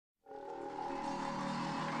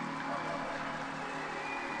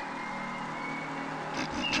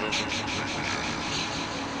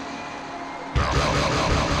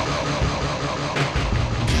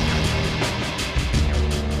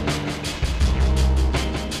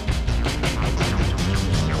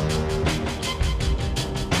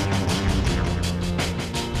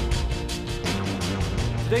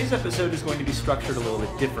Today's episode is going to be structured a little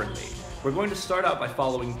bit differently. We're going to start out by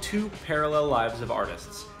following two parallel lives of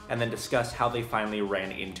artists, and then discuss how they finally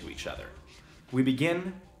ran into each other. We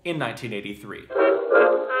begin in 1983.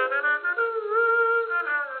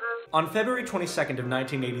 On February 22nd of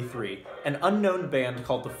 1983, an unknown band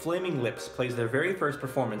called the Flaming Lips plays their very first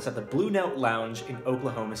performance at the Blue Note Lounge in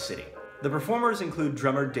Oklahoma City. The performers include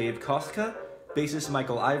drummer Dave Kostka, bassist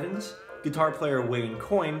Michael Ivins, guitar player Wayne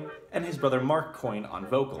Coyne, and his brother Mark Coyne on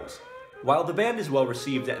vocals. While the band is well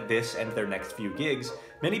received at this and their next few gigs,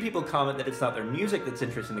 many people comment that it's not their music that's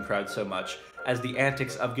interesting the crowd so much as the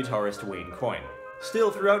antics of guitarist Wayne Coyne.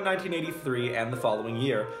 Still, throughout 1983 and the following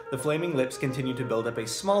year, the Flaming Lips continued to build up a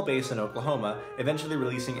small base in Oklahoma, eventually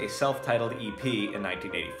releasing a self-titled EP in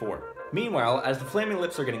 1984. Meanwhile, as the Flaming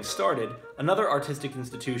Lips are getting started, another artistic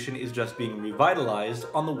institution is just being revitalized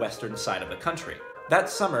on the western side of the country.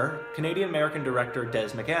 That summer, Canadian-American director Des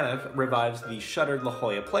McAnuff revives the shuttered La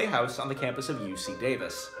Jolla Playhouse on the campus of UC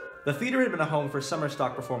Davis. The theater had been a home for summer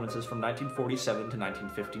stock performances from 1947 to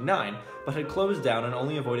 1959, but had closed down and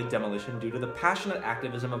only avoided demolition due to the passionate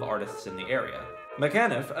activism of artists in the area.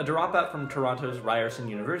 McAnuff, a dropout from Toronto's Ryerson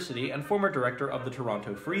University and former director of the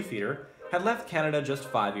Toronto Free Theatre, had left Canada just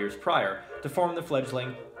 5 years prior to form the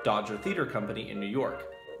fledgling Dodger Theatre Company in New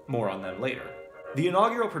York. More on them later. The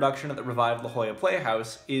inaugural production at the revived La Jolla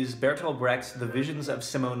Playhouse is Bertolt Brecht's The Visions of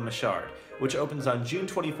Simone Michard, which opens on June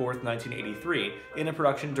 24, 1983, in a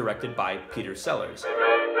production directed by Peter Sellers.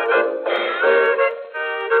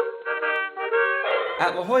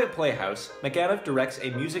 At La Jolla Playhouse, McAnuff directs a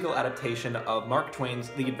musical adaptation of Mark Twain's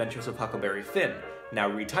The Adventures of Huckleberry Finn, now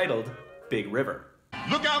retitled Big River.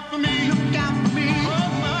 Look out for me, look out for me, oh,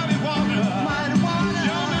 mighty water, mighty water,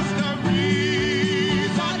 you're Mr.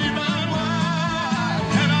 Breeze, on divine wine,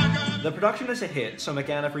 and I got... The production is a hit, so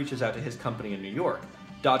McAnuff reaches out to his company in New York.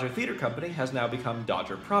 Dodger Theatre Company has now become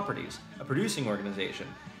Dodger Properties, a producing organization,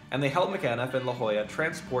 and they helped McAnuff and La Jolla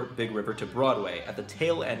transport Big River to Broadway at the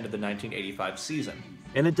tail end of the 1985 season.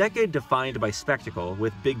 In a decade defined by spectacle,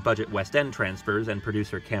 with big-budget West End transfers and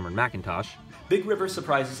producer Cameron McIntosh, Big River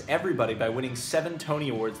surprises everybody by winning 7 Tony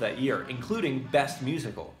Awards that year, including Best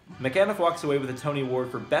Musical. McAnuff walks away with a Tony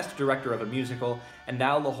Award for Best Director of a Musical, and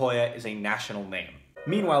now La Jolla is a national name.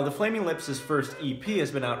 Meanwhile, the Flaming Lips' first EP has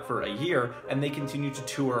been out for a year, and they continue to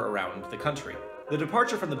tour around the country. The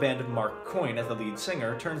departure from the band of Mark Coyne as the lead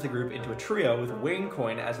singer turns the group into a trio with Wayne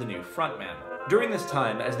Coyne as the new frontman. During this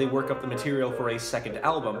time, as they work up the material for a second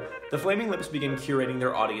album, the Flaming Lips begin curating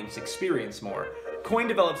their audience experience more. Coyne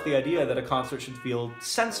develops the idea that a concert should feel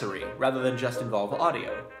sensory, rather than just involve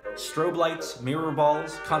audio. Strobe lights, mirror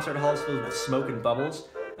balls, concert halls filled with smoke and bubbles.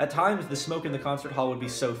 At times, the smoke in the concert hall would be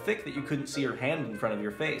so thick that you couldn't see your hand in front of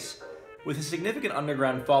your face. With a significant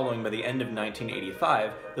underground following by the end of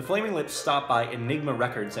 1985, the Flaming Lips stop by Enigma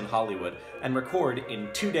Records in Hollywood and record, in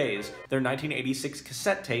 2 days, their 1986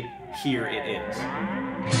 cassette tape, Here It Is.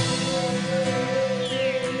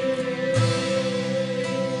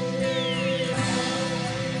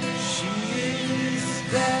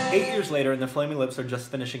 Eight years later, and the Flaming Lips are just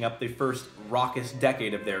finishing up the first raucous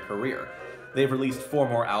decade of their career. They've released 4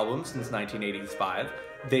 more albums since 1985,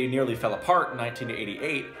 they nearly fell apart in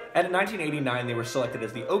 1988, and in 1989 they were selected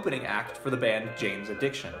as the opening act for the band Jane's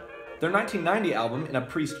Addiction. Their 1990 album, In a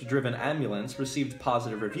Priest-Driven Ambulance, received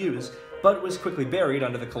positive reviews, but was quickly buried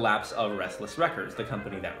under the collapse of Restless Records, the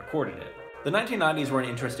company that recorded it. The 1990s were an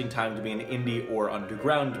interesting time to be an indie or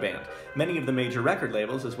underground band. Many of the major record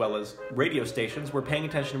labels, as well as radio stations, were paying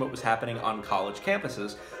attention to what was happening on college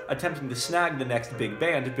campuses, attempting to snag the next big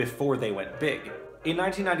band before they went big. In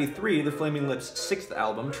 1993, the Flaming Lips' 6th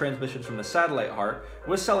album, Transmissions from the Satellite Heart,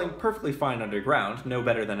 was selling perfectly fine underground, no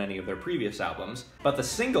better than any of their previous albums, but the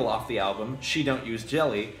single off the album, She Don't Use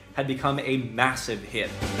Jelly, had become a massive hit.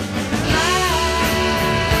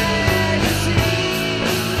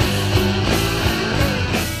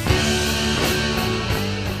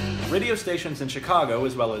 Radio stations in Chicago,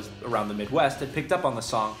 as well as around the Midwest, had picked up on the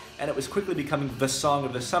song, and it was quickly becoming the song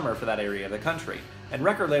of the summer for that area of the country, and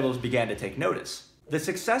record labels began to take notice. The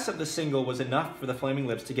success of the single was enough for the Flaming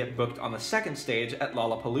Lips to get booked on the second stage at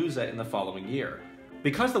Lollapalooza in the following year.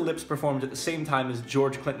 Because the Lips performed at the same time as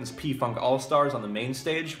George Clinton's P-Funk All-Stars on the main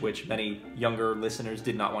stage, which many younger listeners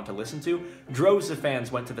did not want to listen to, droves of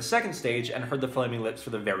fans went to the second stage and heard the Flaming Lips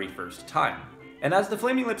for the very first time. And as the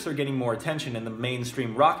Flaming Lips are getting more attention in the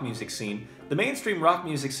mainstream rock music scene, the mainstream rock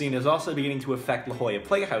music scene is also beginning to affect La Jolla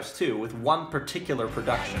Playhouse too, with one particular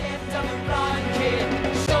production.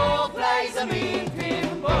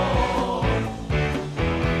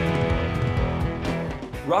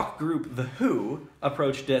 Rock group The Who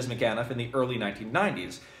approached Des McAnuff in the early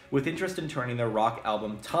 1990s, with interest in turning their rock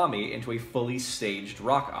album Tommy into a fully staged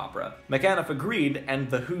rock opera. McAnuff agreed, and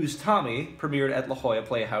The Who's Tommy premiered at La Jolla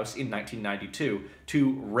Playhouse in 1992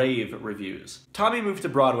 to rave reviews. Tommy moved to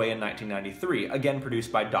Broadway in 1993, again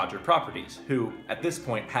produced by Dodger Properties, who, at this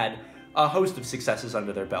point, had a host of successes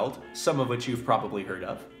under their belt, some of which you've probably heard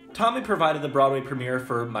of. Tommy provided the Broadway premiere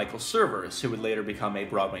for Michael Servers, who would later become a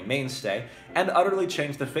Broadway mainstay, and utterly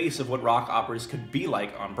changed the face of what rock operas could be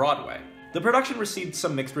like on Broadway. The production received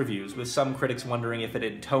some mixed reviews, with some critics wondering if it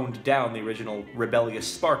had toned down the original rebellious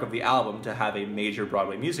spark of the album to have a major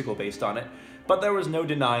Broadway musical based on it, but there was no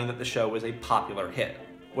denying that the show was a popular hit.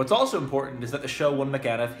 What's also important is that the show won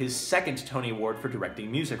McAnuff his second Tony Award for directing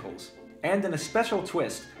musicals. And in a special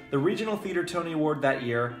twist, the Regional Theatre Tony Award that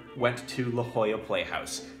year went to La Jolla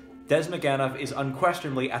Playhouse. Des McAnuff is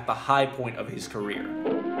unquestionably at the high point of his career.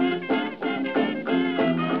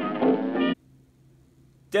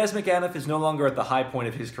 Des McAnuff is no longer at the high point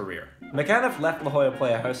of his career. McAnuff left La Jolla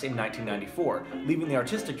Playhouse in 1994, leaving the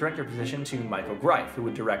artistic director position to Michael Greif, who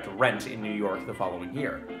would direct Rent in New York the following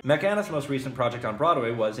year. McAnuff's most recent project on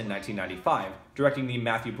Broadway was in 1995, directing the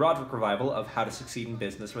Matthew Broderick revival of How to Succeed in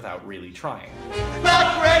Business Without Really Trying.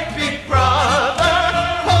 The great big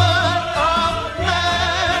brotherhood of man.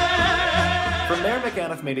 From there,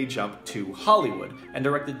 McAnuff made a jump to Hollywood, and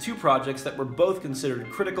directed two projects that were both considered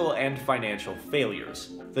critical and financial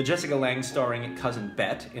failures. The Jessica Lange starring Cousin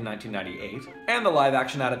Bet in 1998, and the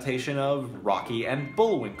live-action adaptation of Rocky and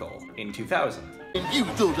Bullwinkle in 2000. You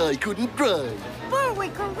thought I couldn't drive.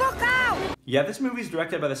 Bullwinkle, look out! Yeah, this movie's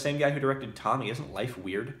directed by the same guy who directed Tommy. Isn't life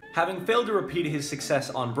weird? Having failed to repeat his success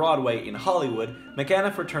on Broadway in Hollywood,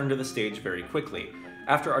 McAnuff returned to the stage very quickly.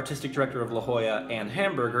 After artistic director of La Jolla, Ann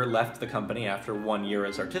Hamburger, left the company after 1 year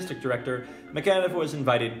as artistic director, McAnuff was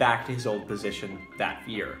invited back to his old position that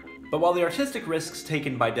year. But while the artistic risks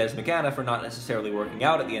taken by Des McAnuff are not necessarily working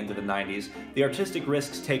out at the end of the 90s, the artistic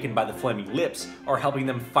risks taken by the Flaming Lips are helping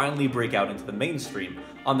them finally break out into the mainstream,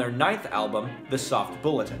 on their 9th album, The Soft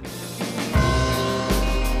Bulletin.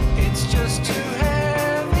 It's just too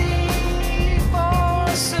heavy for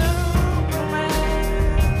Superman.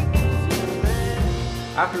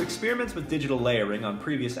 After experiments with digital layering on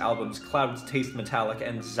previous albums Clouds Taste Metallic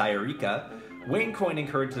and Zyrica, Wayne Coyne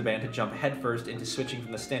encouraged the band to jump headfirst into switching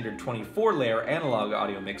from the standard 24-layer analog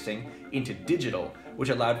audio mixing into digital, which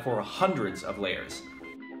allowed for hundreds of layers.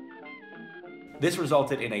 This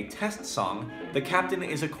resulted in a test song, The Captain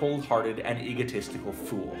is a Cold-Hearted and Egotistical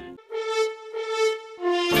Fool.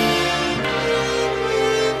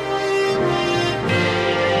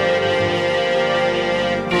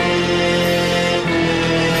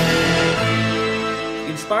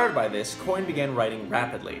 Inspired by this, Coyne began writing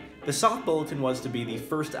rapidly. The Soft Bulletin was to be the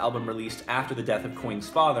first album released after the death of Coyne's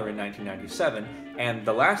father in 1997, and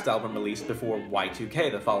the last album released before Y2K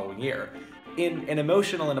the following year. In an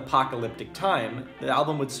emotional and apocalyptic time, the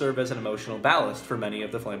album would serve as an emotional ballast for many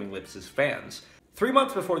of the Flaming Lips' fans. 3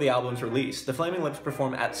 months before the album's release, the Flaming Lips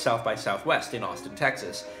perform at South by Southwest in Austin,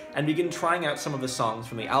 Texas, and begin trying out some of the songs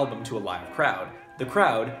from the album to a live crowd. The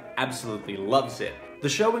crowd absolutely loves it. The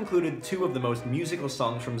show included 2 of the most musical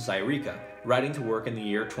songs from Zyrica, Riding to Work in the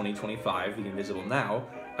Year 2025, The Invisible Now,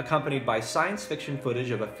 accompanied by science fiction footage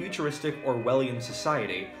of a futuristic Orwellian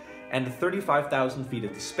society, and 35,000 Feet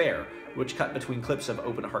of Despair, which cut between clips of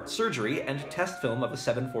open-heart surgery and test film of a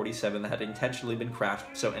 747 that had intentionally been crashed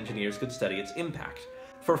so engineers could study its impact.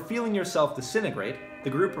 For Feeling Yourself Disintegrate, the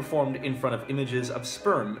group performed in front of images of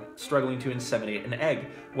sperm struggling to inseminate an egg,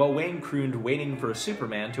 while Wayne crooned Waiting for a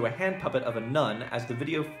Superman to a hand puppet of a nun as the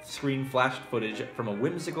video screen flashed footage from a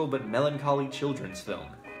whimsical but melancholy children's film.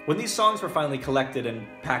 When these songs were finally collected and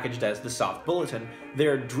packaged as the Soft Bulletin,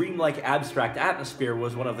 their dreamlike abstract atmosphere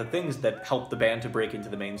was one of the things that helped the band to break into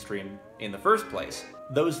the mainstream in the first place.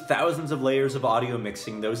 Those thousands of layers of audio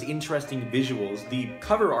mixing, those interesting visuals, the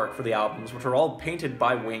cover art for the albums, which are all painted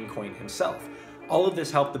by Wayne Coyne himself. All of this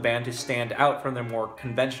helped the band to stand out from their more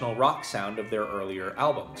conventional rock sound of their earlier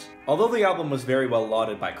albums. Although the album was very well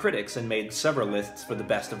lauded by critics and made several lists for the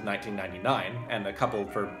best of 1999, and a couple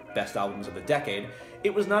for best albums of the decade,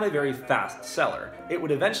 it was not a very fast seller. It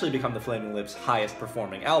would eventually become the Flaming Lips' highest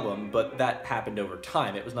performing album, but that happened over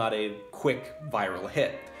time. It was not a quick viral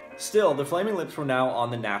hit. Still, the Flaming Lips were now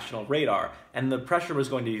on the national radar, and the pressure was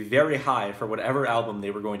going to be very high for whatever album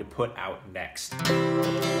they were going to put out next.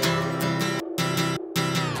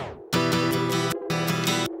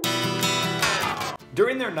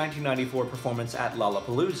 During their 1994 performance at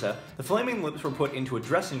Lollapalooza, the Flaming Lips were put into a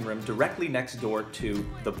dressing room directly next door to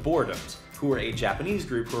the Boredoms, who were a Japanese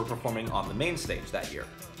group who were performing on the main stage that year.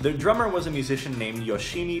 Their drummer was a musician named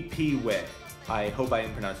Yoshimi P. Wei. I hope I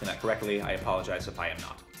am pronouncing that correctly. I apologize if I am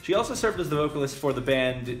not. She also served as the vocalist for the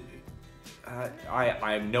band...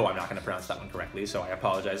 I know I'm not going to pronounce that one correctly, so I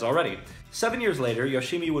apologize already. 7 years later,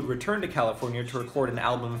 Yoshimi would return to California to record an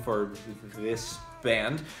album for this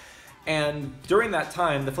band, and during that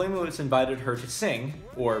time, the Flaming Lips invited her to sing,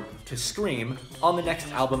 or to scream, on the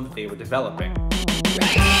next album that they were developing.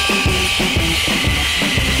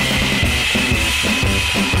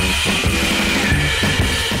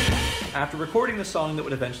 After recording the song that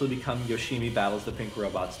would eventually become Yoshimi Battles the Pink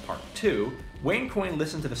Robots Part 2, Wayne Coyne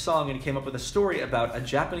listened to the song and came up with a story about a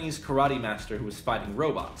Japanese karate master who was fighting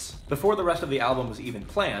robots. Before the rest of the album was even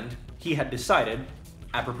planned, he had decided,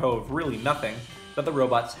 apropos of really nothing, that the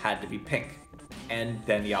robots had to be pink. And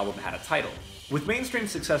then the album had a title. With mainstream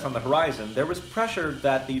success on the horizon, there was pressure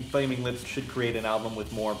that the Flaming Lips should create an album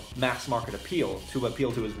with more mass market appeal to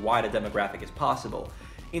as wide a demographic as possible.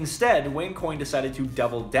 Instead, Wayne Coyne decided to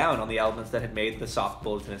double down on the elements that had made the Soft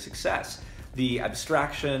Bulletin a success. The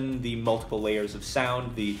abstraction, the multiple layers of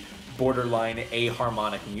sound, the borderline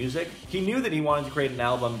aharmonic music. He knew that he wanted to create an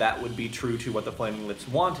album that would be true to what the Flaming Lips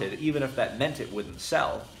wanted, even if that meant it wouldn't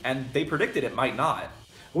sell. And they predicted it might not.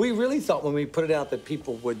 We really thought when we put it out that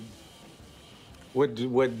people would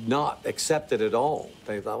not accept it at all.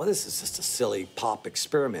 They thought, well, this is just a silly pop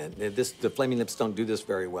experiment. The Flaming Lips don't do this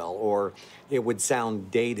very well, or it would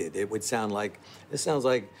sound dated. It would sound like, this sounds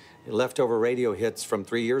like leftover radio hits from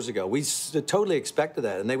 3 years ago. We totally expected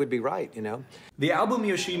that, and they would be right, you know? The album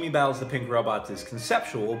Yoshimi Battles the Pink Robots is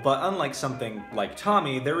conceptual, but unlike something like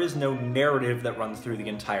Tommy, there is no narrative that runs through the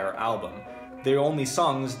entire album. The only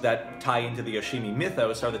songs that tie into the Yoshimi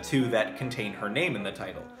mythos are the two that contain her name in the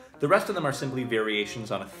title. The rest of them are simply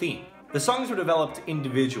variations on a theme. The songs were developed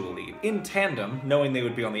individually, in tandem, knowing they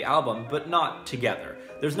would be on the album, but not together.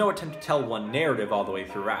 There's no attempt to tell one narrative all the way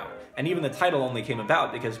throughout, and even the title only came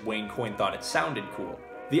about because Wayne Coyne thought it sounded cool.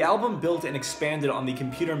 The album built and expanded on the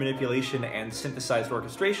computer manipulation and synthesized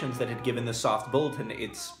orchestrations that had given the Soft Bulletin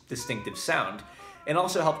its distinctive sound, and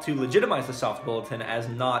also helped to legitimize the Soft Bulletin as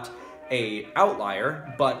not an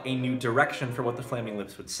outlier, but a new direction for what the Flaming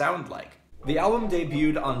Lips would sound like. The album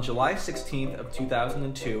debuted on July 16th of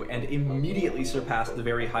 2002 and immediately surpassed the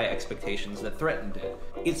very high expectations that threatened it.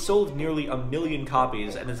 It sold nearly 1 million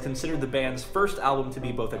copies and is considered the band's first album to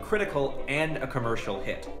be both a critical and a commercial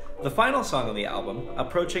hit. The final song on the album,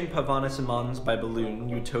 Approaching Pavanasimons by Balloon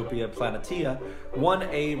Utopia Planetia, won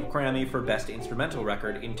a Grammy for Best Instrumental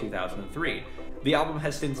Record in 2003. The album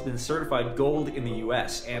has since been certified gold in the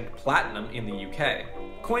US and platinum in the UK.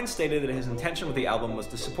 Coyne stated that his intention with the album was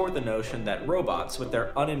to support the notion that robots, with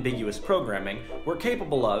their unambiguous programming, were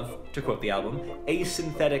capable of, to quote the album, a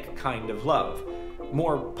synthetic kind of love,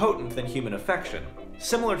 more potent than human affection,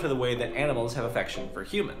 similar to the way that animals have affection for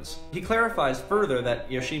humans. He clarifies further that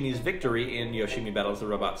Yoshimi's victory in Yoshimi Battles the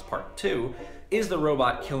Robots Part 2 is the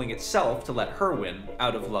robot killing itself to let her win,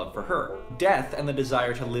 out of love for her. Death and the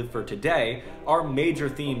desire to live for today are major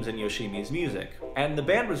themes in Yoshimi's music, and the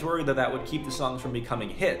band was worried that that would keep the songs from becoming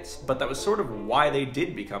hits, but that was sort of why they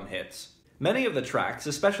did become hits. Many of the tracks,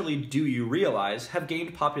 especially Do You Realize, have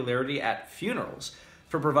gained popularity at funerals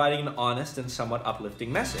for providing an honest and somewhat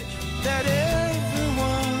uplifting message. That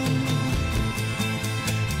everyone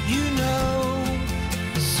you know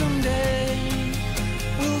someday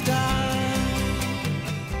will die.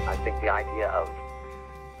 I think the idea of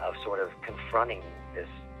sort of confronting this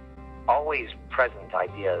always present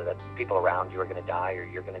idea that people around you are going to die or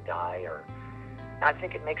you're going to die, or I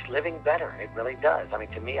think it makes living better. It really does. I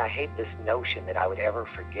mean, to me, I hate this notion that I would ever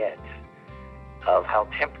forget of how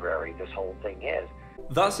temporary this whole thing is.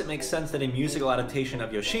 Thus, it makes sense that a musical adaptation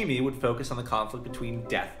of Yoshimi would focus on the conflict between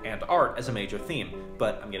death and art as a major theme,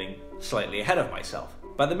 but I'm getting slightly ahead of myself.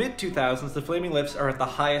 By the mid-2000s, the Flaming Lips are at the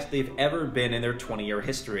highest they've ever been in their 20-year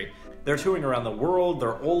history. They're touring around the world,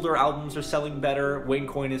 their older albums are selling better, Wayne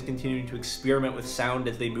Coyne is continuing to experiment with sound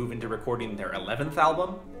as they move into recording their 11th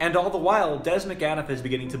album, and all the while, Des McAnuff is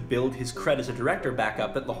beginning to build his cred as a director back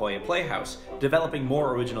up at La Jolla Playhouse, developing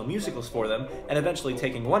more original musicals for them, and eventually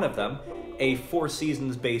taking one of them, a Four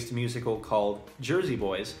Seasons-based musical called Jersey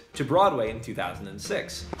Boys, to Broadway in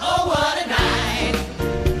 2006. Oh, what a night!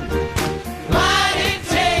 Why did it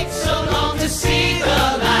take so long to see the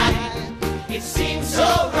light? It seemed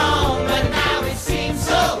so wrong, but now it seems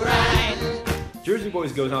so right. Jersey Boys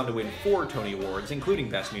Boys goes on to win 4 Tony Awards, including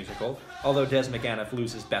Best Musical, although Des McAnuff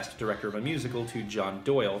loses Best Director of a Musical to John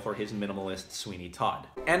Doyle for his minimalist Sweeney Todd.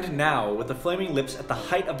 And now, with the Flaming Lips at the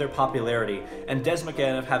height of their popularity, and Des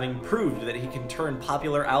McAnuff having proved that he can turn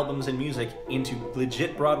popular albums and music into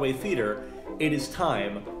legit Broadway theater, it is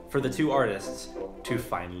time for the two artists to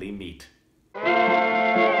finally meet.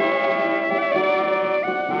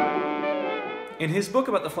 In his book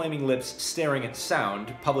about the Flaming Lips Staring at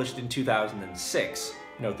Sound, published in 2006,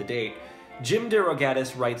 note the date, Jim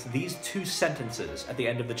DeRogatis writes these 2 sentences at the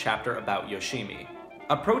end of the chapter about Yoshimi.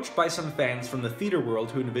 Approached by some fans from the theater world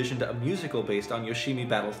who envisioned a musical based on Yoshimi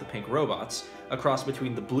Battles the Pink Robots, a cross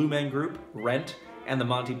between the Blue Man Group, Rent, and the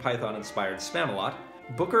Monty Python-inspired Spamalot,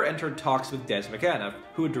 Booker entered talks with Des McAnuff,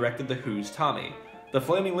 who had directed The Who's Tommy. The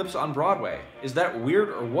Flaming Lips on Broadway. Is that weird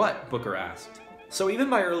or what? Booker asked. So even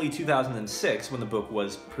by early 2006, when the book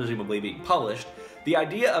was presumably being published, the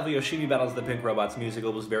idea of a Yoshimi Battles the Pink Robots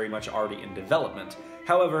musical was very much already in development.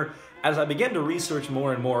 However, as I began to research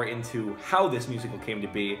more and more into how this musical came to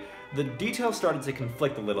be, the details started to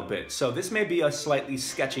conflict a little bit, so this may be a slightly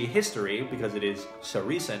sketchy history because it is so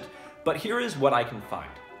recent, but here is what I can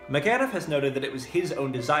find. McAnuff has noted that it was his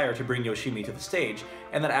own desire to bring Yoshimi to the stage,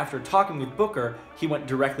 and that after talking with Booker, he went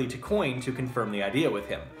directly to Coyne to confirm the idea with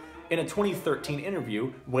him. In a 2013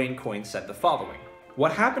 interview, Wayne Coyne said the following: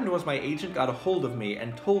 "What happened was my agent got a hold of me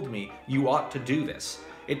and told me, you ought to do this.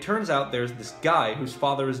 It turns out there's this guy whose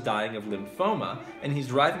father is dying of lymphoma, and he's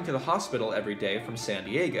driving to the hospital every day from San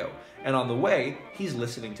Diego, and on the way, he's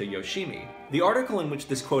listening to Yoshimi." The article in which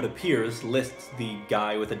this quote appears lists the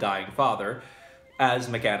guy with a dying father as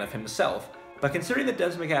McAnuff himself, but considering that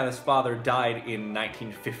Des McAnuff's father died in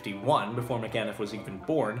 1951, before McAnuff was even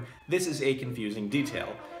born, this is a confusing detail.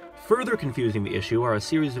 Further confusing the issue are a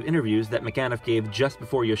series of interviews that McAnuff gave just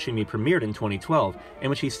before Yoshimi premiered in 2012, in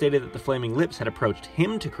which he stated that the Flaming Lips had approached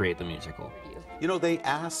him to create the musical. You know, they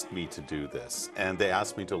asked me to do this, and they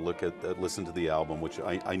asked me to listen to the album, which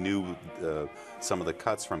I knew some of the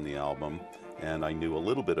cuts from the album, and I knew a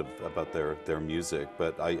little bit about their music,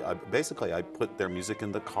 but I basically put their music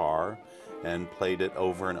in the car and played it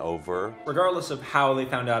over and over. Regardless of how they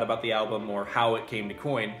found out about the album or how it came to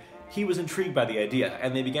Coyne, he was intrigued by the idea,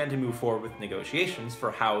 and they began to move forward with negotiations for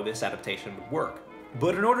how this adaptation would work.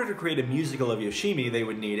 But in order to create a musical of Yoshimi, they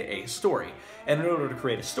would need a story. And in order to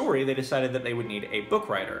create a story, they decided that they would need a book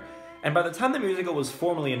writer. And by the time the musical was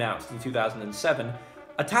formally announced in 2007,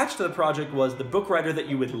 attached to the project was the book writer that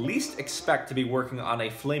you would least expect to be working on a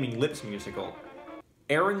Flaming Lips musical,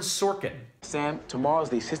 Aaron Sorkin. Sam, tomorrow's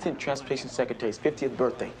the Assistant Transportation Secretary's 50th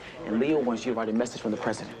birthday, and Leo wants you to write a message from the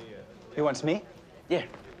president. He wants me? Yeah.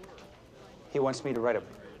 He wants me to write a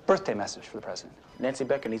birthday message for the president. Nancy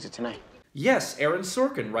Becker needs it tonight. Yes, Aaron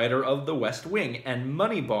Sorkin, writer of The West Wing, and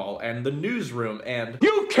Moneyball, and The Newsroom, and...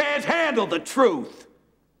 You can't handle the truth!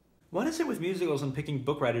 What is it with musicals and picking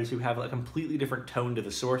book writers who have a completely different tone to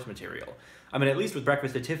the source material? I mean, at least with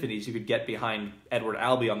Breakfast at Tiffany's, you could get behind Edward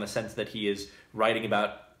Albee on the sense that he is writing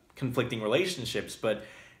about conflicting relationships, but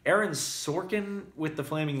Aaron Sorkin with The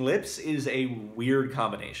Flaming Lips is a weird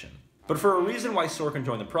combination. But for a reason why Sorkin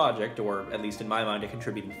joined the project, or at least in my mind a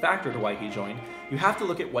contributing factor to why he joined, you have to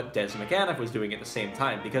look at what Des McAnuff was doing at the same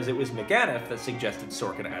time, because it was McAnuff that suggested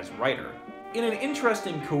Sorkin as writer. In an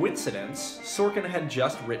interesting coincidence, Sorkin had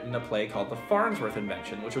just written a play called The Farnsworth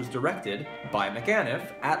Invention, which was directed by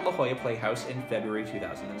McAnuff at La Jolla Playhouse in February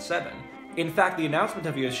 2007. In fact, the announcement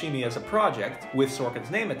of Yoshimi as a project, with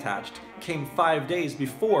Sorkin's name attached, came 5 days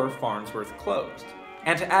before Farnsworth closed.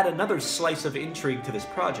 And to add another slice of intrigue to this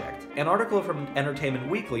project, an article from Entertainment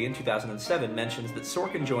Weekly in 2007 mentions that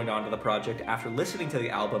Sorkin joined onto the project after listening to the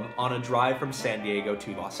album on a drive from San Diego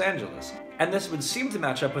to Los Angeles. And this would seem to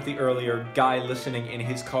match up with the earlier guy listening in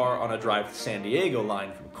his car on a drive to San Diego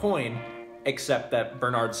line from Coyne, except that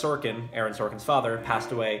Bernard Sorkin, Aaron Sorkin's father,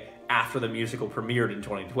 passed away after the musical premiered in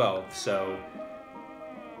 2012, so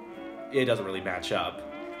it doesn't really match up.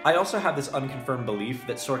 I also have this unconfirmed belief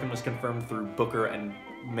that Sorkin was confirmed through Booker and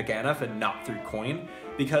McAnuff and not through Coyne,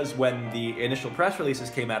 because when the initial press releases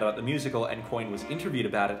came out about the musical and Coyne was interviewed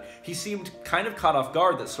about it, he seemed kind of caught off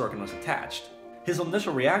guard that Sorkin was attached. His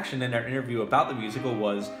initial reaction in our interview about the musical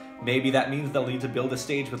was, maybe that means they'll need to build a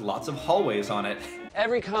stage with lots of hallways on it.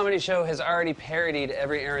 Every comedy show has already parodied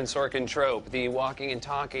every Aaron Sorkin trope. The walking and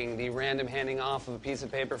talking, the random handing off of a piece of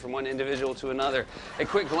paper from one individual to another, a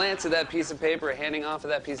quick glance at that piece of paper, a handing off of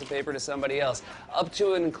that piece of paper to somebody else, up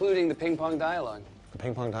to and including the ping pong dialogue. The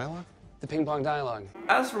ping pong dialogue? The ping pong dialogue.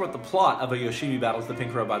 As for what the plot of a Yoshimi Battles the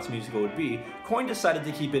Pink Robots musical would be, Coyne decided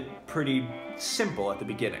to keep it pretty simple at the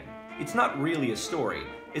beginning. It's not really a story,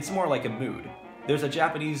 it's more like a mood. There's a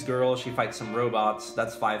Japanese girl, she fights some robots,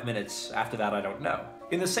 that's 5 minutes, after that I don't know.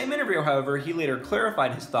 In the same interview, however, he later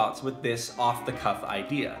clarified his thoughts with this off-the-cuff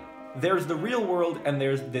idea. There's the real world and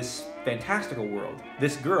there's this fantastical world.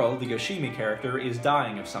 This girl, the Yoshimi character, is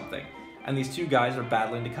dying of something, and these two guys are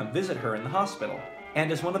battling to come visit her in the hospital.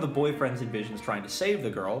 And as one of the boyfriends envisions trying to save the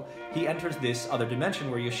girl, he enters this other dimension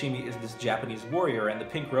where Yoshimi is this Japanese warrior and the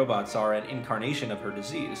pink robots are an incarnation of her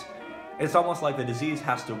disease. It's almost like the disease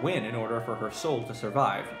has to win in order for her soul to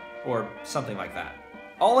survive, or something like that.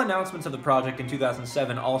 All announcements of the project in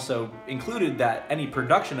 2007 also included that any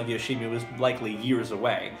production of Yoshimi was likely years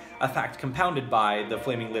away, a fact compounded by the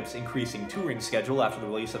Flaming Lips' increasing touring schedule after the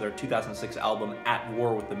release of their 2006 album At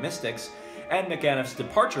War with the Mystics, and McAnuff's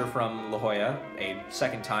departure from La Jolla, a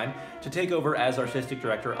second time, to take over as artistic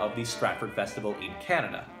director of the Stratford Festival in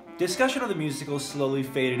Canada. Discussion of the musical slowly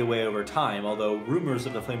faded away over time, although rumors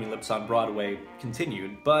of the Flaming Lips on Broadway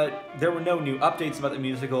continued, but there were no new updates about the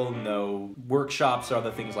musical, no workshops or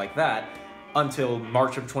other things like that, until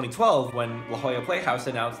March of 2012 when La Jolla Playhouse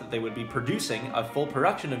announced that they would be producing a full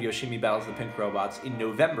production of Yoshimi Battles the Pink Robots in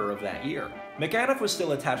November of that year. McAnuff was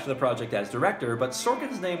still attached to the project as director, but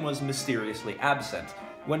Sorkin's name was mysteriously absent.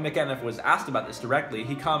 When McAnuff was asked about this directly,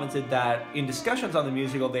 he commented that in discussions on the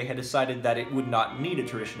musical they had decided that it would not need a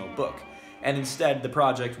traditional book, and instead the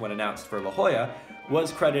project, when announced for La Jolla,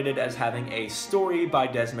 was credited as having a story by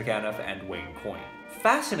Des McAnuff and Wayne Coyne.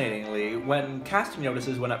 Fascinatingly, when casting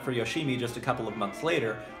notices went up for Yoshimi just a couple of months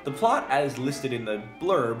later, the plot as listed in the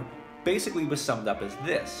blurb basically was summed up as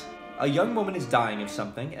this. A young woman is dying of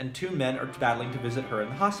something, and two men are battling to visit her in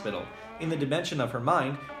the hospital. In the dimension of her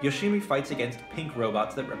mind, Yoshimi fights against pink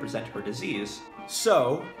robots that represent her disease.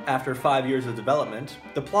 So, after 5 years of development,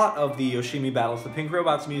 the plot of the Yoshimi Battles the Pink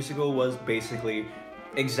Robots musical was basically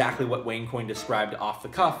exactly what Wayne Coyne described off the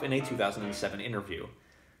cuff in a 2007 interview.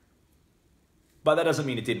 But that doesn't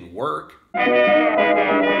mean it didn't work.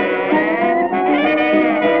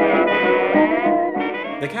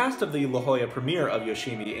 The cast of the La Jolla premiere of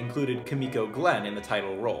Yoshimi included Kimiko Glenn in the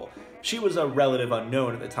title role. She was a relative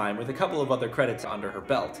unknown at the time, with a couple of other credits under her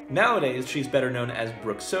belt. Nowadays, she's better known as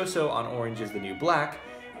Brooke Soso on Orange is the New Black,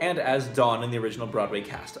 and as Dawn in the original Broadway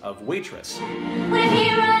cast of Waitress. When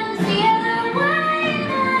he runs the other way,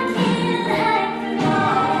 I can't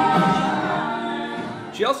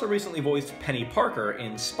hide. She also recently voiced Penny Parker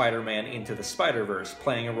in Spider-Man Into the Spider-Verse,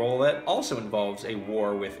 playing a role that also involves a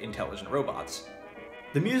war with intelligent robots.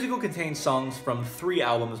 The musical contains songs from 3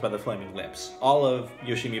 albums by the Flaming Lips, all of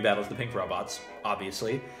Yoshimi Battles the Pink Robots,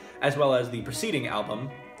 obviously, as well as the preceding album,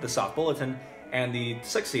 The Soft Bulletin, and the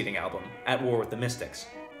succeeding album, At War with the Mystics.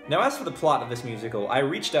 Now, as for the plot of this musical, I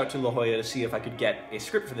reached out to La Jolla to see if I could get a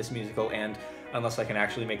script for this musical, and unless I can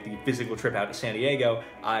actually make the physical trip out to San Diego,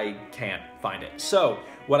 I can't find it. So,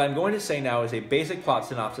 what I'm going to say now is a basic plot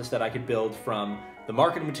synopsis that I could build from the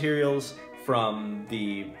marketing materials, from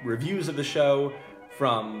the reviews of the show,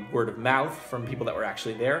 from word of mouth, from people that were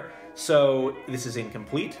actually there. So this is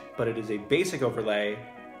incomplete, but it is a basic overlay.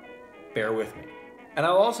 Bear with me. And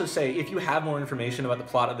I'll also say, if you have more information about the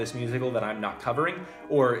plot of this musical that I'm not covering,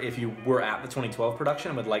 or if you were at the 2012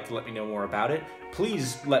 production and would like to let me know more about it,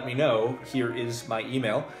 please let me know. Here is my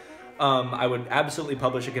email. I would absolutely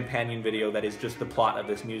publish a companion video that is just the plot of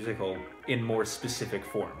this musical in more specific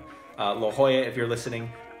form. La Jolla, if you're listening,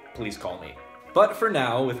 please call me. But for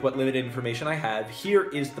now, with what limited information I have, here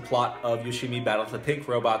is the plot of Yoshimi Battles the Pink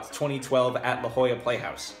Robots 2012 at La Jolla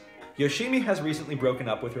Playhouse. Yoshimi has recently broken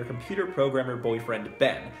up with her computer programmer boyfriend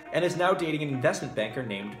Ben, and is now dating an investment banker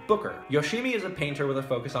named Booker. Yoshimi is a painter with a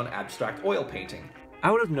focus on abstract oil painting.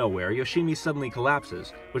 Out of nowhere, Yoshimi suddenly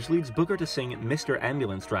collapses, which leads Booker to sing Mr.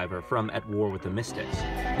 Ambulance Driver from At War with the Mystics.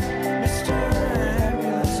 Mr.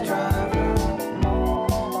 Ambulance Driver,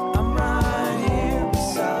 I'm right here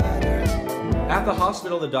beside her. At the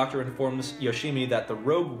hospital, the doctor informs Yoshimi that the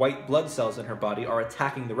rogue white blood cells in her body are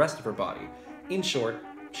attacking the rest of her body. In short,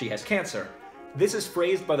 she has cancer. This is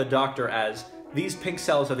phrased by the doctor as, "These pink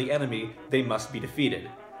cells are the enemy, they must be defeated."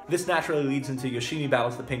 This naturally leads into Yoshimi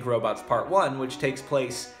Battles the Pink Robots Part 1, which takes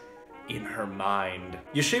place in her mind.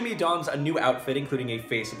 Yoshimi dons a new outfit, including a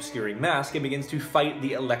face-obscuring mask, and begins to fight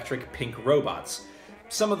the electric pink robots.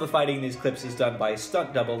 Some of the fighting in these clips is done by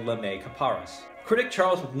stunt double LeMay Caparas. Critic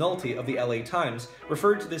Charles McNulty of the LA Times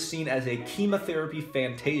referred to this scene as a chemotherapy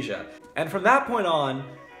fantasia, and from that point on,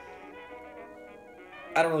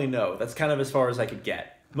 I don't really know. That's kind of as far as I could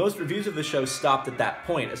get. Most reviews of the show stopped at that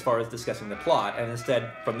point as far as discussing the plot, and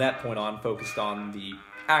instead, from that point on, focused on the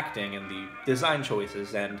acting and the design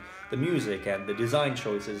choices and the music and the design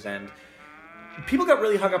choices, and people got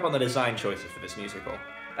really hung up on the design choices for this musical.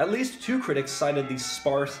 At least 2 critics cited the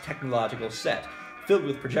sparse technological set, filled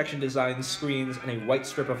with projection designs, screens, and a white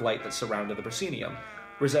strip of light that surrounded the proscenium,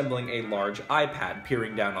 resembling a large iPad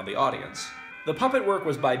peering down on the audience. The puppet work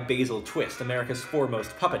was by Basil Twist, America's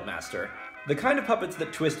foremost puppet master. The kind of puppets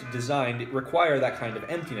that Twist designed require that kind of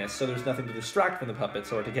emptiness, so there's nothing to distract from the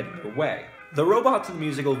puppets or to get in their way. The robots in the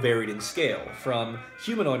musical varied in scale, from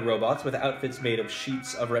humanoid robots with outfits made of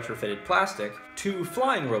sheets of retrofitted plastic, to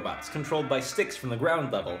flying robots controlled by sticks from the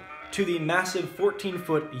ground level, to the massive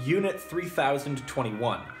 14-foot Unit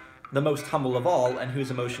 3021, the most humble of all, and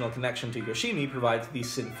whose emotional connection to Yoshimi provides the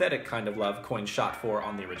synthetic kind of love coined shot for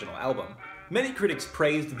on the original album. Many critics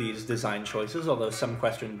praised these design choices, although some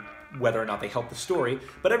questioned whether or not they helped the story,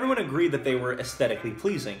 but everyone agreed that they were aesthetically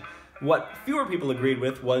pleasing. What fewer people agreed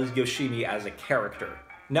with was Yoshimi as a character.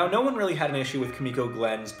 Now, no one really had an issue with Kimiko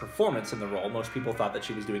Glenn's performance in the role. Most people thought that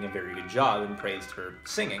she was doing a very good job and praised her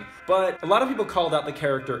singing. But a lot of people called out the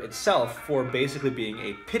character itself for basically being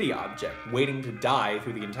a pity object, waiting to die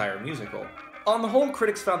through the entire musical. On the whole,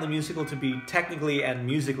 critics found the musical to be technically and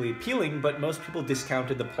musically appealing, but most people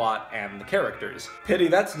discounted the plot and the characters. Pity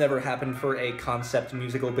that's never happened for a concept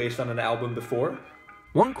musical based on an album before.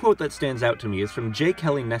 One quote that stands out to me is from J.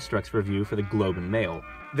 Kelly Nestruck's review for the Globe and Mail.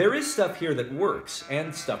 "There is stuff here that works,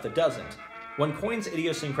 and stuff that doesn't. When Coyne's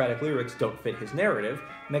idiosyncratic lyrics don't fit his narrative,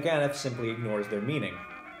 McAnuff simply ignores their meaning.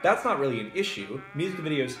 That's not really an issue. Music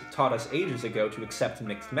videos taught us ages ago to accept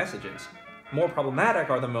mixed messages. More problematic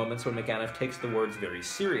are the moments when McAnuff takes the words very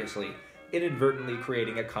seriously, inadvertently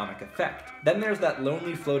creating a comic effect. Then there's that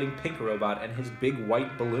lonely floating pink robot and his big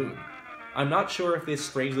white balloon. I'm not sure if this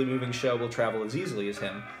strangely moving show will travel as easily as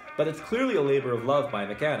him, but it's clearly a labor of love by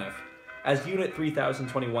McAnuff. As Unit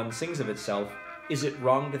 3021 sings of itself, is it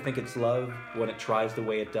wrong to think it's love when it tries the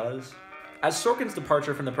way it does?" As Sorkin's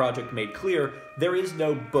departure from the project made clear, there is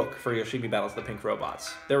no book for Yoshimi Battles the Pink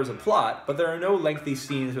Robots. There is a plot, but there are no lengthy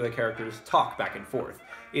scenes where the characters talk back and forth.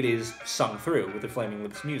 It is sung through with the Flaming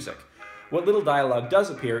Lips music. What little dialogue does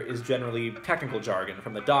appear is generally technical jargon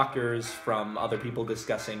from the doctors, from other people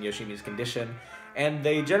discussing Yoshimi's condition, and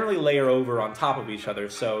they generally layer over on top of each other,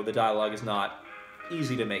 so the dialogue is not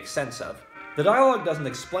easy to make sense of. The dialogue doesn't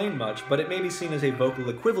explain much, but it may be seen as a vocal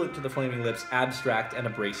equivalent to the Flaming Lips' abstract and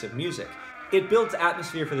abrasive music. It builds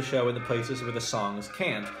atmosphere for the show in the places where the songs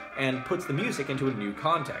can't, and puts the music into a new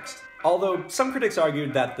context. Although some critics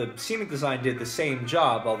argued that the scenic design did the same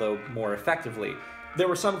job, although more effectively. There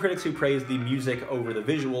were some critics who praised the music over the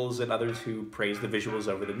visuals, and others who praised the visuals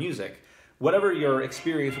over the music. Whatever your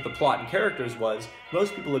experience with the plot and characters was,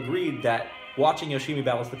 most people agreed that watching Yoshimi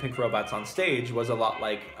Battles the Pink Robots on stage was a lot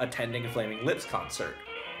like attending a Flaming Lips concert.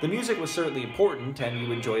 The music was certainly important, and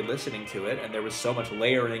you enjoyed listening to it, and there was so much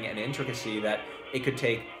layering and intricacy that it could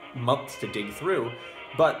take months to dig through,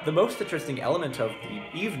 but the most interesting element of the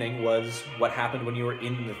evening was what happened when you were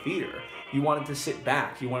in the theater. You wanted to sit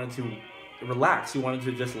back, you wanted to relax, you wanted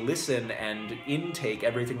to just listen and intake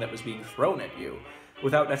everything that was being thrown at you,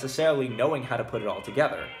 without necessarily knowing how to put it all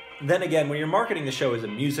together. Then again, when you're marketing the show as a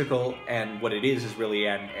musical, and what it is really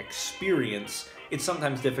an experience, it's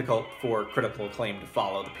sometimes difficult for critical acclaim to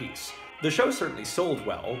follow the piece. The show certainly sold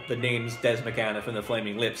well, the names Des McAnuff and the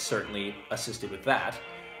Flaming Lips certainly assisted with that,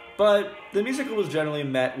 but the musical was generally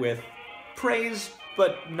met with praise,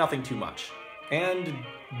 but nothing too much. And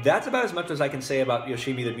that's about as much as I can say about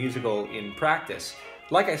Yoshimi the musical in practice.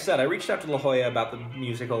 Like I said, I reached out to La Jolla about the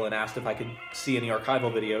musical and asked if I could see any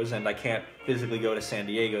archival videos, and I can't physically go to San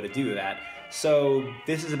Diego to do that, so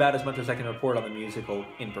this is about as much as I can report on the musical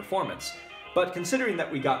in performance. But considering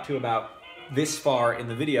that we got to about this far in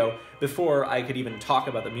the video before I could even talk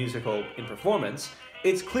about the musical in performance,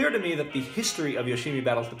 it's clear to me that the history of Yoshimi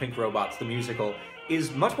Battles the Pink Robots, the musical,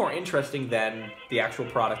 is much more interesting than the actual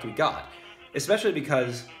product we got, especially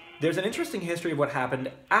because there's an interesting history of what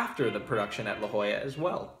happened after the production at La Jolla as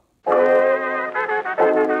well.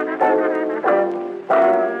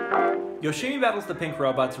 Yoshimi Battles the Pink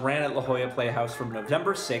Robots ran at La Jolla Playhouse from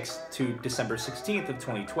November 6th to December 16th of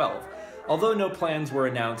 2012. Although no plans were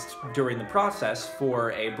announced during the process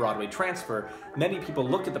for a Broadway transfer, many people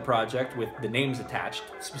looked at the project with the names attached,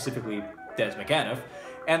 specifically Des McAnuff,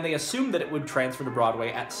 and they assumed that it would transfer to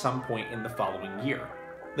Broadway at some point in the following year.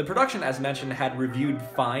 The production, as mentioned, had reviewed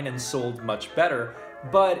fine and sold much better,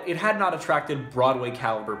 but it had not attracted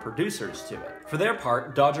Broadway-caliber producers to it. For their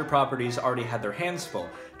part, Dodger Properties already had their hands full,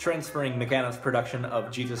 transferring McAnuff's production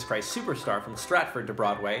of Jesus Christ Superstar from Stratford to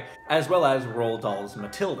Broadway, as well as Roald Dahl's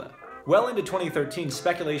Matilda. Well into 2013,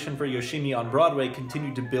 speculation for Yoshimi on Broadway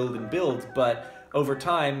continued to build and build, but over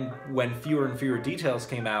time, when fewer and fewer details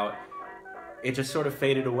came out, it just sort of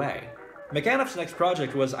faded away. McAnuff's next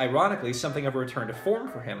project was, ironically, something of a return to form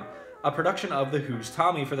for him, a production of The Who's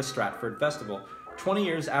Tommy for the Stratford Festival, 20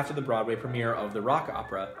 years after the Broadway premiere of the rock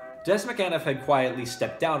opera. Des McAnuff had quietly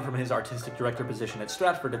stepped down from his artistic director position at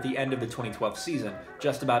Stratford at the end of the 2012 season,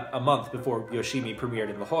 just about a month before Yoshimi premiered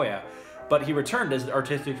in La Jolla, but he returned as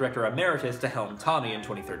artistic director emeritus to helm Tommy in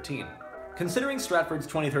 2013. Considering Stratford's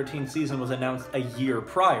 2013 season was announced a year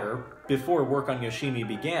prior, before work on Yoshimi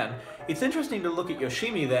began, it's interesting to look at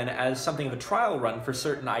Yoshimi then as something of a trial run for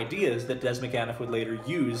certain ideas that Des McAnuff would later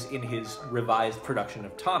use in his revised production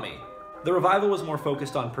of Tommy. The revival was more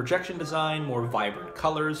focused on projection design, more vibrant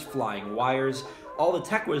colors, flying wires, all the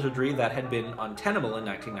tech wizardry that had been untenable in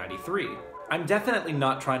 1993. I'm definitely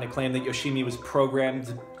not trying to claim that Yoshimi was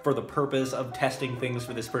programmed for the purpose of testing things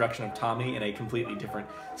for this production of Tommy in a completely different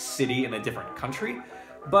city in a different country,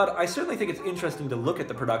 but I certainly think it's interesting to look at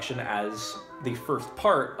the production as the first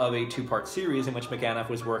part of a two-part series in which McAnuff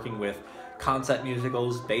was working with concept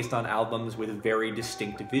musicals based on albums with very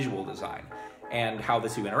distinctive visual design, and how the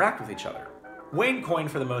two interact with each other. Wayne Coyne,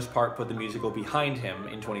 for the most part, put the musical behind him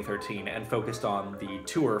in 2013 and focused on the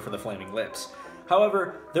tour for the Flaming Lips.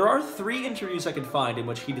 However, there are 3 interviews I could find in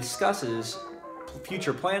which he discusses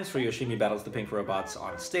future plans for Yoshimi Battles the Pink Robots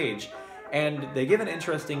on stage, and they give an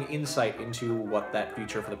interesting insight into what that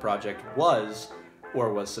future for the project was,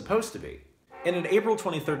 or was supposed to be. In an April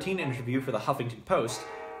 2013 interview for the Huffington Post,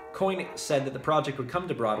 Coyne said that the project would come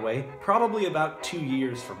to Broadway probably about 2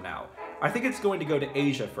 years from now. I think it's going to go to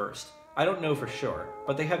Asia first. I don't know for sure,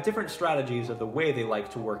 but they have different strategies of the way they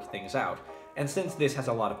like to work things out. And since this has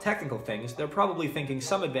a lot of technical things, they're probably thinking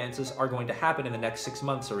some advances are going to happen in the next 6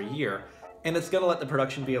 months or a year, and it's gonna let the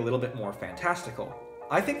production be a little bit more fantastical.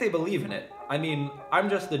 I think they believe in it. I mean, I'm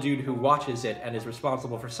just the dude who watches it and is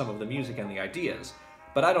responsible for some of the music and the ideas,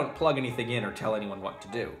 but I don't plug anything in or tell anyone what to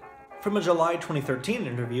do. From a July 2013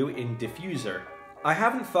 interview in Diffuser, I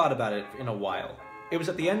haven't thought about it in a while. It was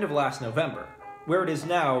at the end of last November. Where it is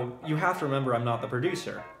now, you have to remember I'm not the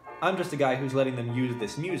producer. I'm just a guy who's letting them use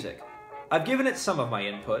this music. I've given it some of my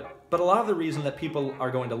input, but a lot of the reason that people are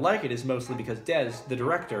going to like it is mostly because Des, the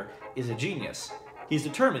director, is a genius. He's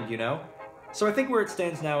determined, you know? So I think where it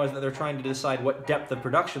stands now is that they're trying to decide what depth of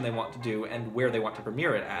production they want to do and where they want to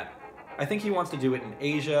premiere it at. I think he wants to do it in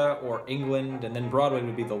Asia or England, and then Broadway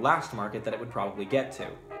would be the last market that it would probably get to.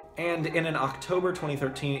 And in an October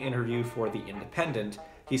 2013 interview for The Independent,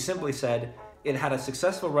 he simply said, "It had a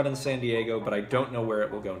successful run in San Diego, but I don't know where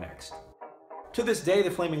it will go next." To this day,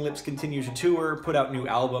 the Flaming Lips continue to tour, put out new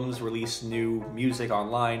albums, release new music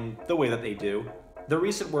online, the way that they do. Their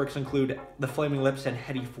recent works include The Flaming Lips and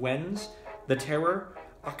Hetty Fuentes, The Terror,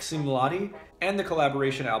 Oxymlati, and the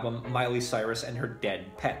collaboration album Miley Cyrus and Her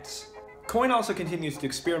Dead Pets. Coyne also continues to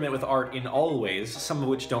experiment with art in all ways, some of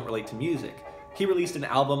which don't relate to music. He released an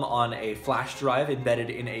album on a flash drive embedded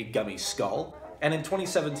in a gummy skull, and in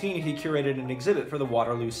 2017 he curated an exhibit for the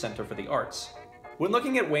Waterloo Center for the Arts. When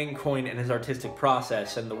looking at Wayne Coyne and his artistic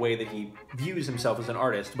process and the way that he views himself as an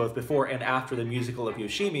artist, both before and after the musical of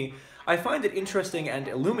Yoshimi, I find it interesting and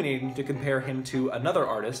illuminating to compare him to another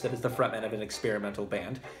artist that is the frontman of an experimental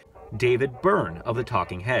band, David Byrne of the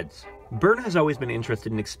Talking Heads. Byrne has always been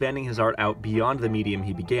interested in expanding his art out beyond the medium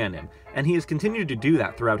he began in, and he has continued to do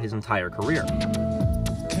that throughout his entire career.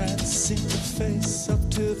 Can't seem to face up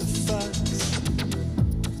to the facts.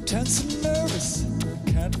 Tense and nervous,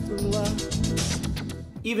 can't relax.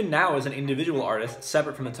 Even now, as an individual artist,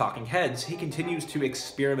 separate from the Talking Heads, he continues to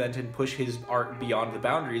experiment and push his art beyond the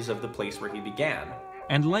boundaries of the place where he began.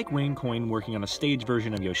 And like Wayne Coyne working on a stage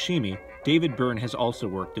version of Yoshimi, David Byrne has also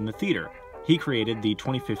worked in the theater. He created the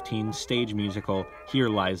 2015 stage musical Here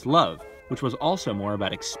Lies Love, which was also more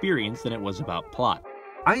about experience than it was about plot.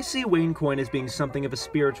 I see Wayne Coyne as being something of a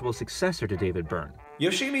spiritual successor to David Byrne.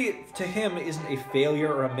 Yoshimi, to him, isn't a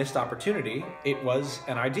failure or a missed opportunity. It was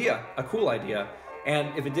an idea, a cool idea.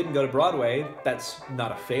 And if it didn't go to Broadway, that's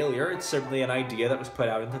not a failure. It's certainly an idea that was put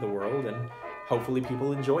out into the world, and hopefully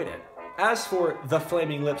people enjoyed it. As for The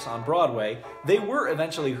Flaming Lips on Broadway, they were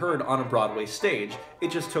eventually heard on a Broadway stage.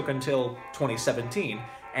 It just took until 2017,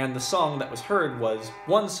 and the song that was heard was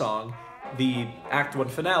one song, the Act 1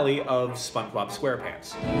 finale of SpongeBob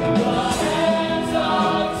SquarePants. The hands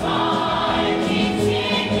of time keep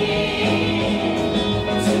ticking.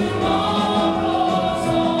 Tomorrow's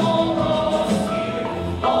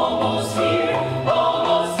almost here,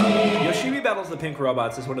 almost here. Yoshimi Battles the Pink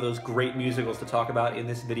Robots is one of those great musicals to talk about in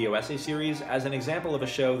this video essay series as an example of a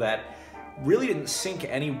show that really didn't sink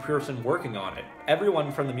any person working on it.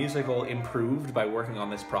 Everyone from the musical improved by working on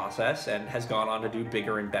this process and has gone on to do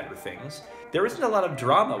bigger and better things. There isn't a lot of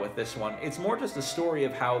drama with this one. It's more just a story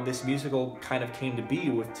of how this musical kind of came to be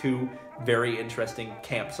with two very interesting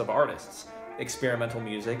camps of artists, experimental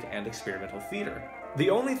music and experimental theater. The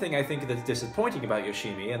only thing I think that's disappointing about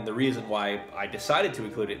Yoshimi, and the reason why I decided to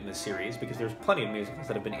include it in this series, because there's plenty of musicals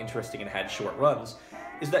that have been interesting and had short runs,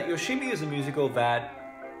 is that Yoshimi is a musical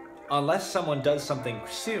that, unless someone does something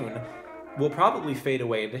soon, will probably fade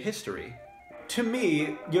away into history. To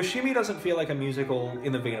me, Yoshimi doesn't feel like a musical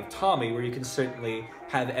in the vein of Tommy, where you can certainly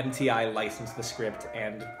have MTI license the script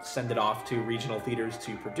and send it off to regional theaters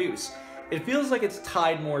to produce. It feels like it's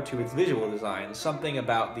tied more to its visual design, something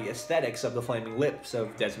about the aesthetics of the flaming lips,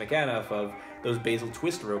 of Des McAnuff, of those Basil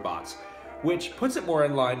Twist robots, which puts it more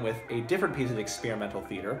in line with a different piece of experimental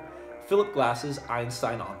theater, Philip Glass's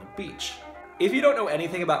Einstein on the Beach. If you don't know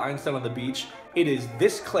anything about Einstein on the Beach, it is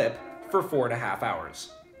this clip for 4.5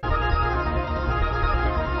 hours.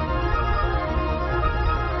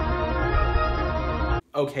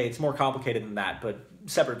 Okay, it's more complicated than that, but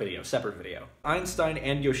separate video. Einstein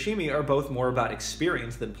and Yoshimi are both more about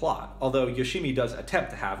experience than plot, although Yoshimi does attempt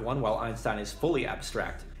to have one, while Einstein is fully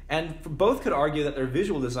abstract. And both could argue that their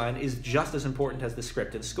visual design is just as important as the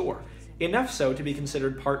script and score, enough so to be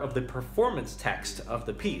considered part of the performance text of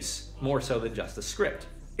the piece, more so than just the script.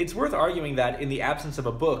 It's worth arguing that in the absence of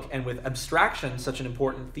a book, and with abstraction such an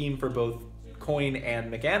important theme for both Coyne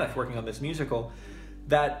and McAnuff working on this musical,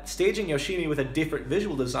 that staging Yoshimi with a different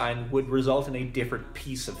visual design would result in a different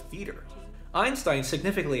piece of theater. Einstein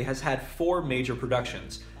significantly has had 4 major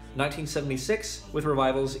productions, 1976, with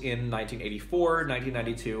revivals in 1984,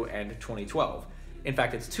 1992, and 2012. In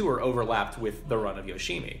fact, its tour overlapped with the run of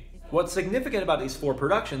Yoshimi. What's significant about these 4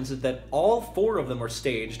 productions is that all 4 of them were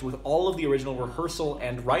staged with all of the original rehearsal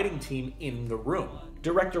and writing team in the room.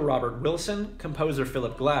 Director Robert Wilson, composer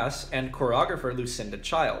Philip Glass, and choreographer Lucinda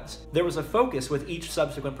Childs. There was a focus with each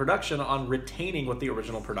subsequent production on retaining what the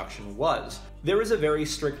original production was. There is a very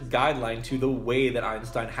strict guideline to the way that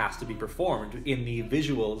Einstein has to be performed, in the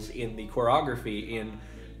visuals, in the choreography, in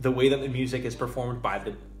the way that the music is performed by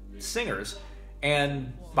the singers.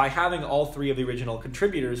 And by having all 3 of the original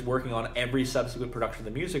contributors working on every subsequent production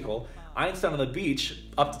of the musical, Einstein on the Beach,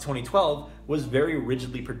 up to 2012, was very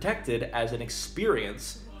rigidly protected as an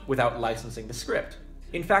experience without licensing the script.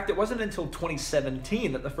 In fact, it wasn't until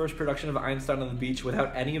 2017 that the first production of Einstein on the Beach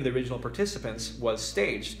without any of the original participants was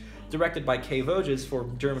staged, directed by Kay Voges for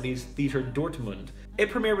Germany's Theater Dortmund. It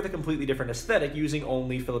premiered with a completely different aesthetic, using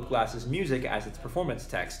only Philip Glass's music as its performance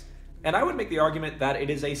text. And I would make the argument that it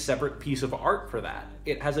is a separate piece of art for that.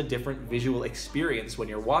 It has a different visual experience when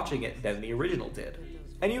you're watching it than the original did.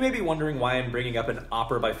 And you may be wondering why I'm bringing up an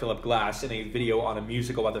opera by Philip Glass in a video on a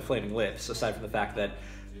musical by the Flaming Lips, aside from the fact that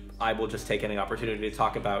I will just take any opportunity to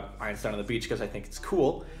talk about Einstein on the Beach because I think it's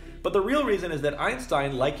cool. But the real reason is that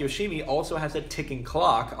Einstein, like Yoshimi, also has a ticking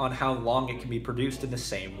clock on how long it can be produced in the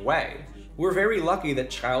same way. We're very lucky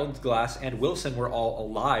that Childs, Glass, and Wilson were all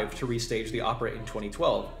alive to restage the opera in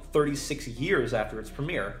 2012, 36 years after its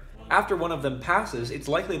premiere. After one of them passes, it's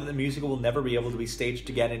likely that the musical will never be able to be staged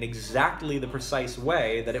again in exactly the precise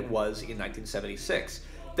way that it was in 1976.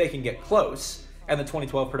 They can get close, and the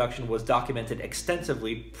 2012 production was documented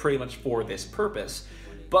extensively pretty much for this purpose,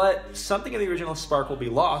 but something of the original spark will be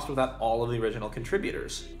lost without all of the original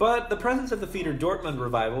contributors. But the presence of the Theater Dortmund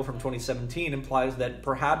revival from 2017 implies that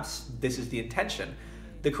perhaps this is the intention.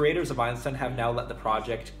 The creators of Einstein have now let the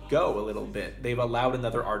project go a little bit. They've allowed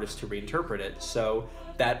another artist to reinterpret it, so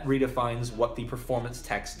that redefines what the performance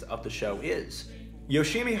text of the show is.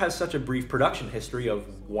 Yoshimi has such a brief production history of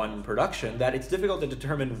one production that it's difficult to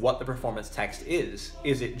determine what the performance text is.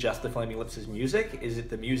 Is it just the Flaming Lips' music? Is it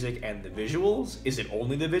the music and the visuals? Is it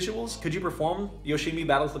only the visuals? Could you perform Yoshimi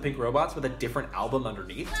Battles the Pink Robots with a different album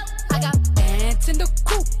underneath? I got bands in the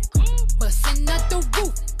coop, bustin' at the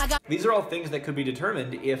roof. These are all things that could be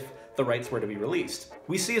determined if the rights were to be released.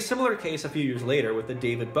 We see a similar case a few years later with the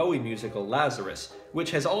David Bowie musical Lazarus,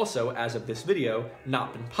 which has also, as of this video,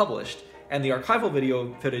 not been published, and the archival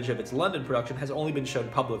video footage of its London production has only been shown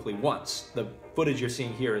publicly once. The footage you're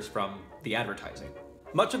seeing here is from the advertising.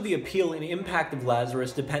 Much of the appeal and impact of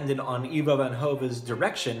Lazarus depended on Ivo van Hove's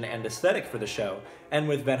direction and aesthetic for the show, and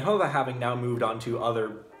with Van Hove having now moved on to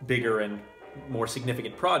other bigger and more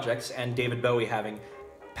significant projects, and David Bowie having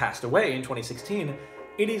passed away in 2016,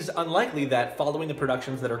 it is unlikely that following the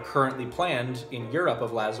productions that are currently planned in Europe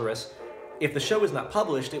of Lazarus, if the show is not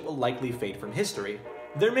published, it will likely fade from history.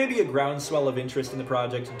 There may be a groundswell of interest in the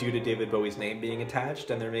project due to David Bowie's name being attached,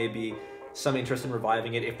 and there may be some interest in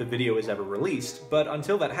reviving it if the video is ever released, but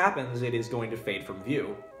until that happens, it is going to fade from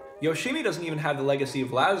view. Yoshimi doesn't even have the legacy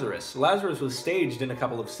of Lazarus. Lazarus was staged in a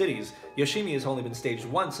couple of cities. Yoshimi has only been staged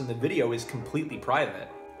once, and the video is completely private.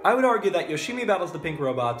 I would argue that Yoshimi Battles the Pink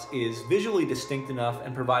Robots is visually distinct enough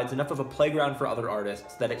and provides enough of a playground for other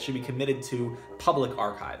artists that it should be committed to public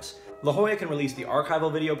archives. La Jolla can release the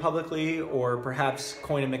archival video publicly, or perhaps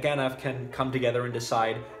Coin and McAnuff can come together and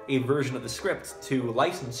decide a version of the script to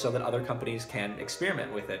license so that other companies can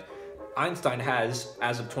experiment with it. Einstein has,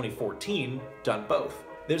 as of 2014, done both.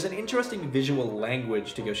 There's an interesting visual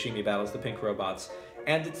language to Yoshimi Battles the Pink Robots,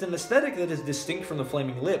 and it's an aesthetic that is distinct from the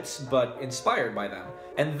Flaming Lips, but inspired by them.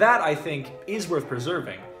 And that, I think, is worth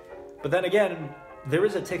preserving. But then again, there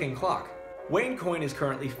is a ticking clock. Wayne Coyne is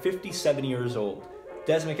currently 57 years old.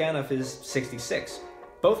 Des McAnuff is 66.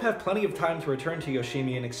 Both have plenty of time to return to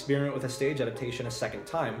Yoshimi and experiment with a stage adaptation a second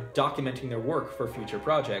time, documenting their work for future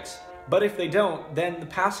projects. But if they don't, then the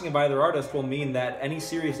passing of either artist will mean that any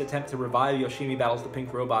serious attempt to revive Yoshimi Battles the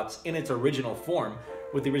Pink Robots in its original form,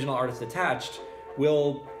 with the original artist attached,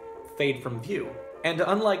 will fade from view. And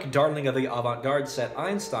unlike darling of the avant-garde set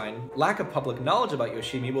Einstein, lack of public knowledge about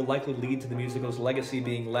Yoshimi will likely lead to the musical's legacy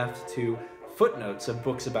being left to footnotes of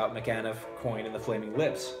books about McAnuff, Coyne, and the Flaming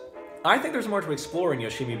Lips. I think there's more to explore in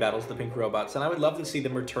Yoshimi Battles the Pink Robots, and I would love to see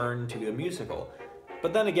them return to the musical.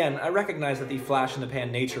 But then again, I recognize that the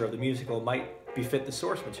flash-in-the-pan nature of the musical might befit the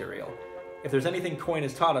source material. If there's anything Coyne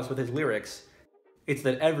has taught us with his lyrics, it's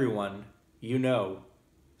that everyone, you know,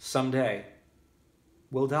 someday,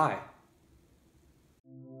 will die.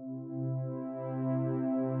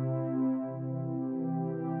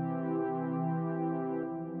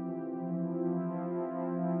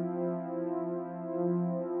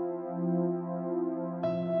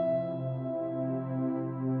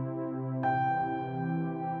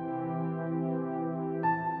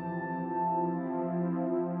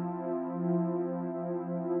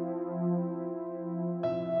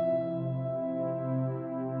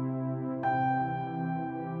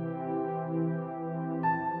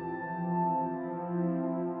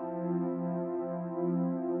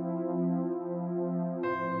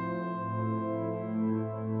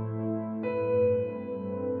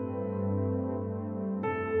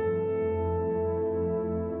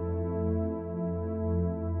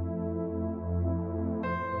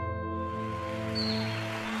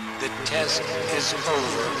 The test is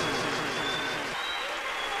over.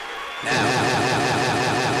 Now,